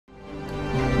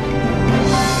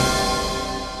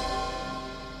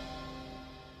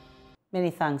Many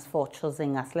thanks for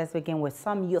choosing us. Let's begin with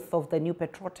some youth of the New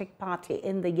Patriotic Party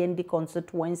in the Yendi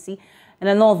constituency in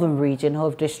the northern region who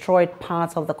have destroyed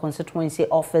parts of the constituency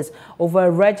office over a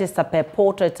register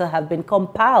purported to have been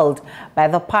compiled by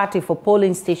the party for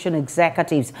polling station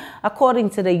executives. According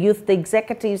to the youth, the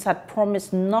executives had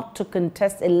promised not to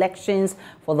contest elections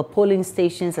for the polling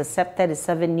stations except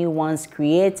 37 new ones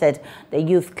created. The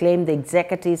youth claimed the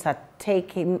executives had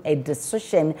taken a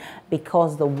decision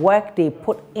because the work they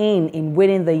put in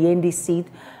winning the Yendi seat.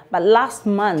 But last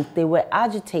month, there were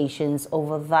agitations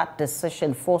over that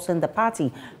decision, forcing the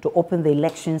party to open the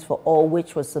elections for all,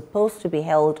 which was supposed to be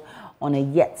held on a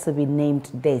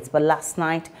yet-to-be-named date. But last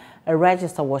night, a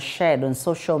register was shared on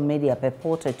social media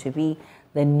purported to be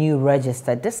the new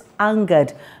register. This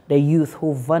angered the youth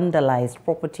who vandalized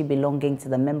property belonging to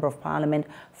the Member of Parliament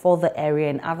for the area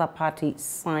and other party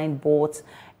signboards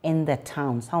in the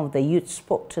town. Some of the youth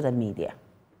spoke to the media.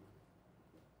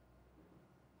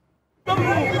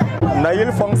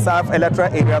 Nail Fong Saf,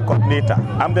 Electoral Area Coordinator.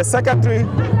 I'm the secretary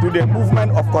to the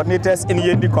movement of coordinators in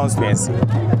Yendi constituency.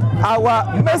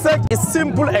 Our message is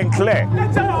simple and clear.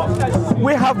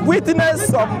 We have witnessed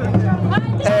some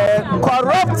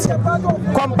corrupt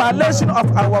compilation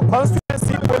of our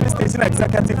constituency police station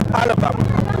executive album.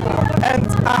 And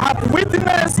I have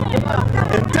witnessed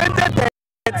in 2013,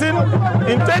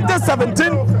 in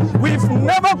 2017, we've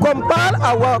never compiled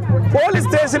our police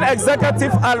station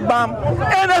executive album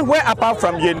anywhere apart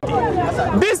from Yendi.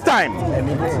 This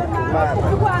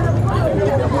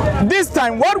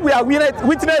time, what we are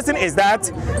witnessing is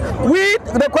that we,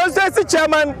 the constituency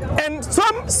chairman, and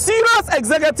some serious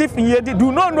executive in Yendi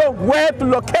do not know where to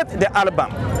locate the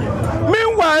album.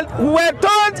 Meanwhile, we were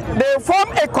told they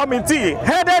form a committee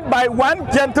headed by one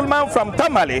gentleman from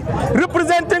Tamale,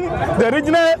 representing the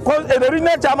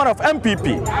regional chairman of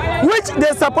NPP, which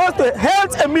they're supposed to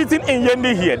hold a meeting in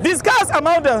Yendi here, discuss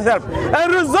among themselves,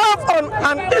 and resolve on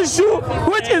an issue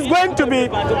which is going to be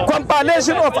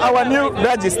compilation of our new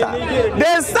register.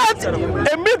 They set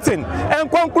a meeting and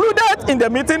concluded in the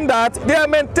meeting that they are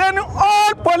maintaining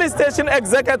all police station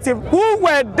executives who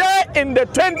were there in the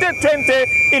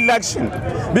 2020 election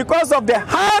because of the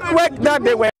hard work that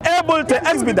they were able to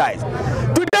expedite.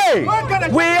 Today,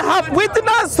 we have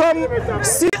witnessed some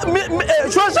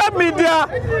social media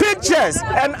pictures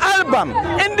and album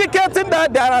indicating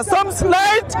that there are some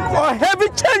slight or heavy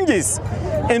changes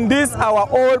in this our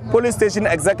old police station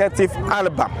executive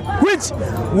album, which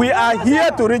we are here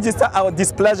to register our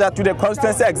displeasure to the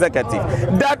constituency executive,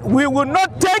 that we will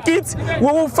not take it, we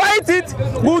will fight it,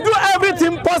 we will do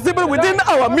everything possible within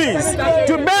our means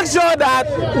to make sure that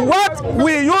what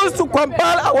we use to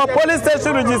compile our police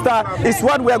station register is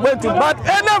what we are going to, but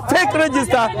any fake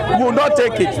register will not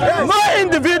take it. No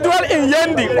individual in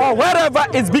Yendi or wherever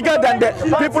is bigger than the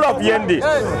people of Yendi.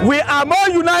 We are more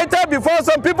united before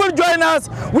some people join us.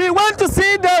 We want to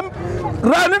see them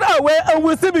running away and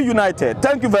we'll still be united.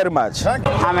 Thank you very much. I'm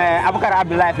Abukar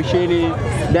Abdullah Fisheni,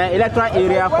 the electoral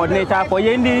area coordinator for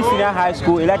Yendi Senior High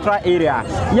School electoral area.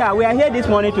 Yeah, we are here this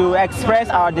morning to express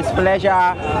our displeasure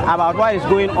about what is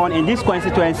going on in this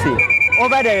constituency.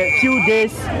 Over the few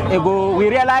days ago, we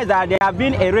realized that there have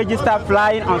been a register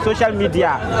flying on social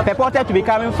media purported to be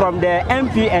coming from the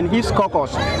MP and his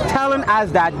caucus, telling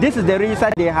us that this is the register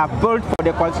they have built for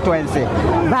the constituency.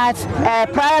 But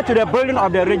prior to the building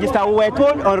of the register, we were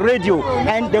told on radio,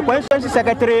 and the constituency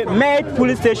secretary met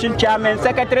police station chairmen,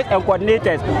 secretaries and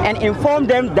coordinators and informed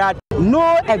them that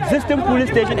no existing police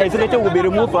station executive will be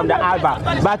removed from the album.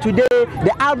 But today,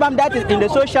 the album that is in the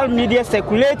social media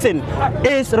circulating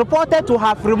is reported to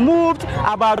have removed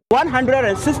about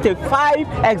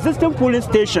 165 existing police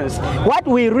stations. What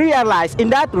we realized in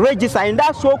that register, in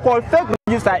that so-called fake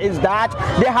register, is that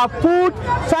they have put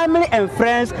family and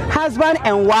friends, husband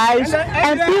and wives,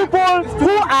 and people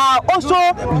who are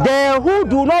also there who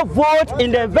do not vote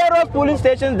in the various police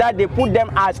stations that they put them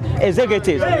as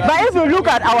executives. But if you look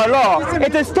at our law,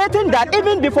 it is stating that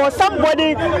even before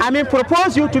somebody,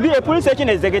 propose you to be a police station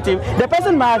executive, the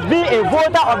person must be a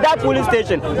voter of that police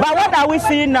station. But what are we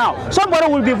seeing now?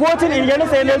 Somebody will be voting in Yendi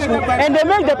Secondary School and they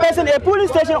make the person a police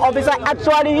station officer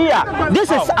actually here.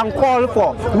 This is uncalled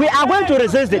for. We are going to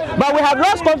resist it, but we have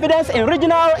lost confidence in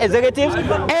regional executives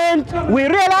and we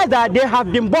realize that they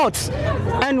have been bought.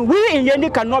 And we in Yendi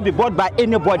cannot be bought by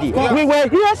anybody. We were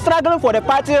here struggling for the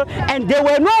party and they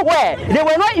were nowhere. They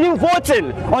were not even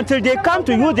voting until they come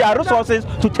to use their resources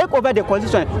to take over the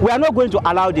constitution. We are not going to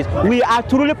allow this. We are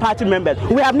truly party members.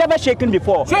 We have never shaken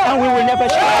before and we will never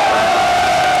shake.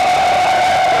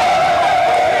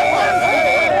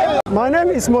 My name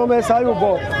is Mohamed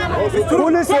Sayubo,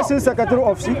 Police Station Secretary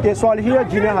of Swahili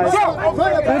Junior High School.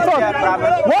 In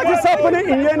fact, what is happening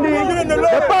in Yendi,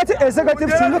 the party executive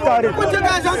should look at it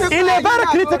in a very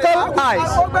critical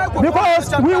eyes,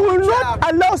 because we will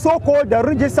not allow so-called the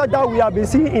register that we have been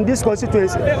seeing in this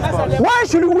constituency. Why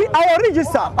should we, our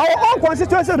register, our own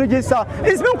constituency register,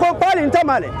 is being compiled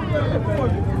internally?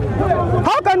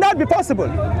 How can that be possible?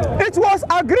 It was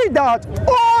agreed that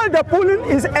all the polling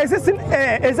is existing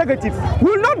executive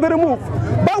will not be removed.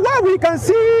 But what we can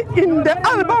see in the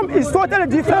album is totally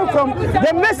different from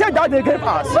the message that they gave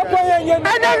us.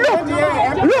 And then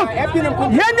look,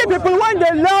 Yendi people, when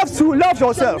they love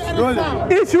yourself.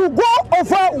 If you go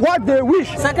over what they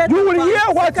wish, you will hear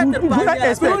what you do not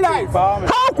expect.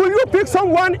 How could you pick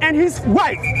someone and his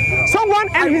wife, someone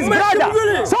and his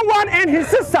brother, someone and his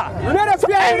sister,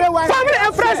 family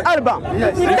and friends album?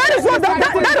 That is what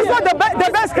the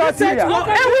best criteria, and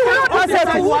we will not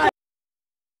accept it.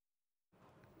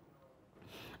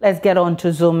 Let's get on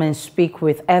to Zoom and speak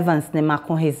with Evans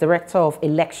Nimakun. He's Director of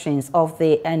Elections of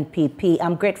the NPP.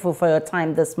 I'm grateful for your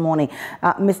time this morning.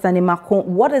 Mr. Nimakun,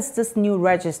 what is this new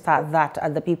register that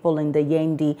the people in the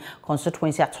Yendi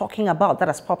constituency are talking about that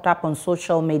has popped up on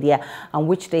social media and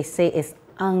which they say is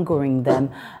angering them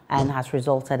and has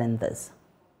resulted in this?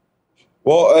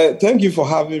 Well, thank you for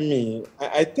having me.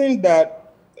 I think that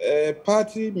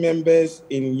party members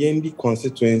in Yendi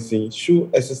constituency should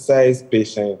exercise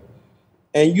patience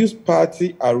and use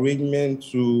party arrangement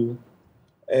to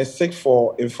seek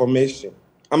for information.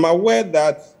 I'm aware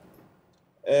that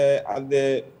at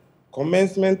the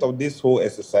commencement of this whole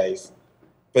exercise,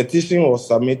 petition was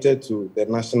submitted to the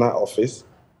national office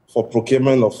for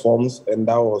procurement of forms, and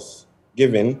that was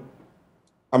given.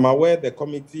 I'm aware the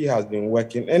committee has been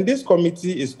working, and this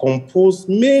committee is composed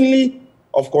mainly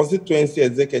of constituency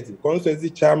executive, constituency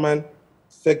chairman,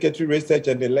 secretary, research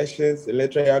and elections,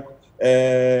 electoral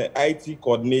IT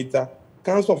coordinator,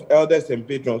 council of elders and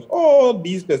patrons. All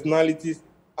these personalities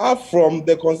are from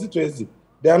the constituency.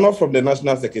 They are not from the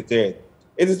national secretariat.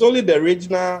 It is only the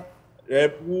regional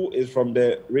rep who is from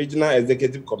the regional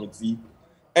executive committee.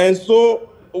 And so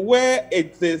where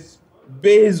it is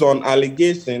based on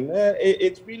allegation,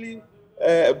 it really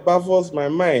baffles my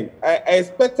mind. I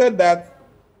expected that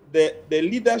the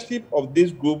leadership of this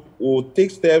group will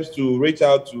take steps to reach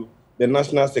out to the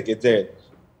national secretariat.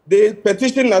 They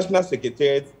petitioned national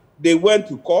secretariat. They went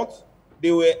to court.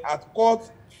 They were at court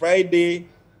Friday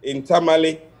in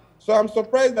Tamale. So I'm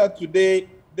surprised that today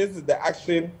this is the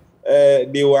action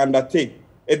they will undertake.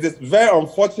 It is very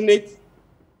unfortunate,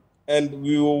 and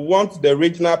we will want the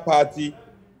regional party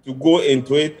to go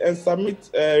into it and submit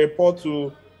a report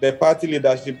to the party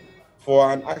leadership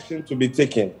for an action to be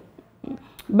taken.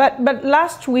 But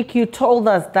last week you told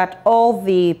us that all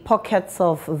the pockets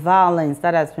of violence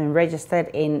that has been registered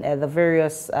in the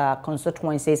various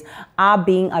constituencies are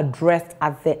being addressed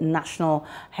at the national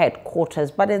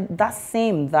headquarters. But it does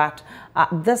seem that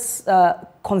this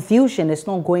confusion is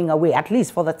not going away, at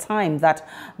least for the time that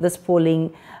this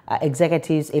polling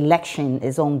executives election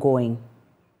is ongoing.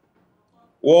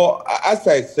 Well, as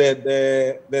I said,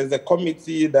 there's a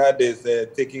committee that is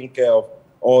taking care of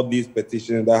all these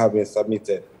petitions that have been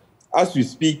submitted. As we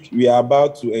speak, we are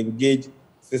about to engage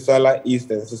Sisala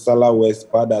East and Sisala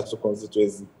West, Padaso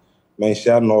constituency,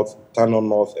 Menshia North, Tano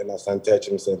North, and Asante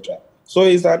Achim Central. So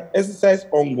it's an exercise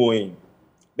ongoing.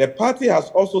 The party has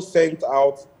also sent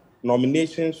out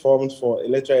nomination forms for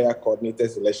electoral area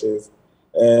coordinators elections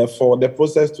for the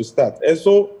process to start. And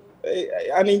so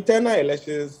an internal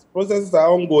elections processes are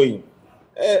ongoing.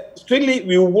 Strictly,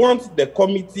 we want the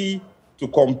committee to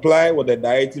comply with the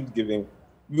directives given.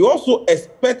 We also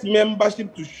expect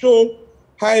membership to show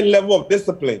high level of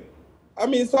discipline. I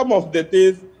mean, some of the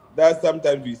things that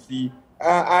sometimes we see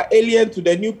are alien to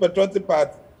the new patriotic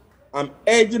party. I'm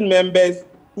urging members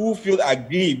who feel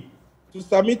aggrieved to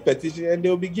submit petition, and they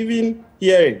will be given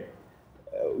hearing.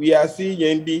 We are seeing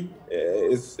Yendi.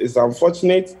 It's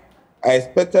unfortunate. I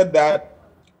expected that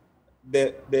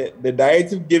the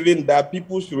directive given that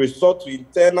people should resort to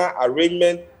internal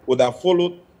arrangement would have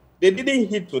followed. They didn't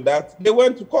hit to that. They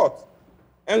went to court.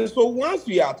 And so once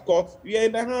we are at court, we are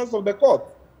in the hands of the court.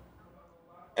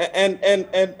 And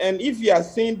if you are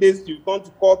seeing this, you've gone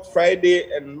to court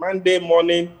Friday and Monday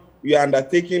morning, you are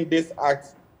undertaking this act.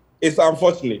 It's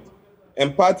unfortunate.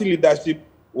 And party leadership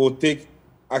will take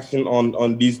action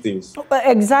on these things. But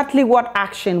exactly what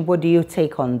action would you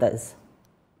take on this?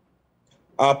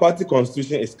 Our party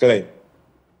constitution is clear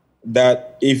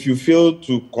that if you fail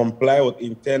to comply with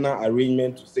internal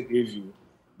arrangement to seek review,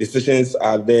 decisions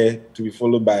are there to be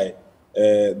followed by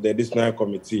the disciplinary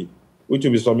committee, which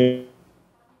will be submitted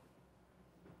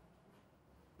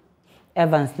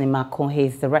Evans Nimako, he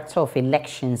is Director of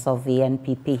Elections of the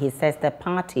NPP. He says the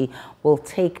party will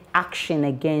take action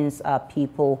against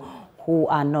people who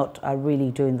are not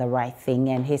really doing the right thing,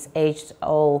 and he's urged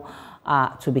all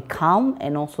to be calm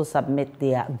and also submit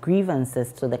their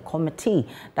grievances to the committee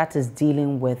that is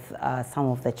dealing with some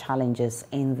of the challenges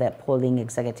in the polling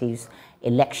executives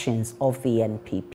elections of the NPP.